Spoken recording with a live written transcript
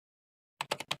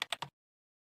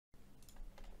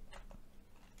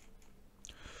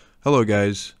Hello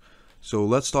guys, so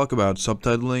let's talk about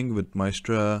subtitling with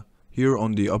Maestra. Here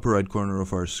on the upper right corner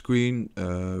of our screen,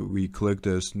 we click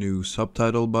this new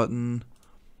subtitle button.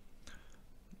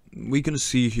 We can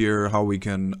see here how we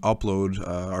can upload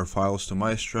our files to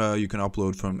Maestra. You can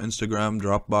upload from Instagram,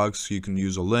 Dropbox, you can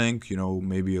use a link,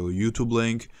 maybe a YouTube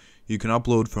link. You can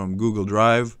upload from Google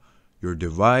Drive, your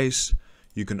device.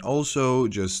 You can also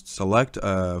just select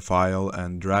a file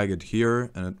and drag it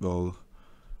here and it will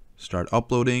start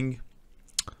uploading.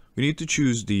 We need to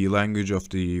choose the language of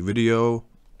the video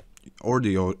or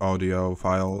the audio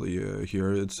file.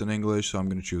 Here it's in English, so I'm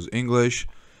going to choose English.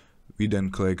 We then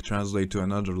click translate to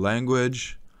another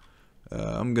language.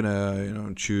 I'm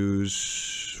gonna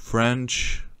choose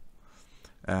French,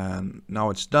 and now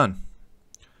it's done.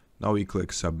 Now we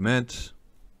click submit.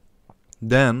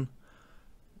 Then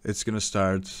it's gonna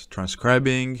start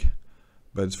transcribing,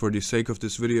 but for the sake of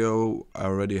this video I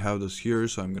already have this here,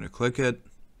 so I'm gonna click it.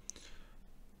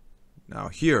 Now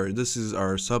here, this is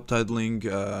our subtitling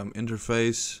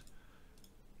interface.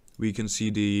 We can see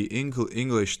the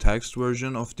English text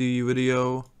version of the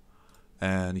video,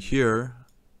 and here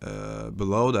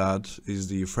below that is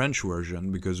the French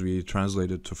version because we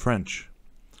translated to French.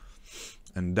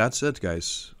 And that's it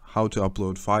guys, how to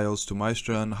upload files to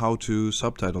Maestra and how to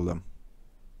subtitle them.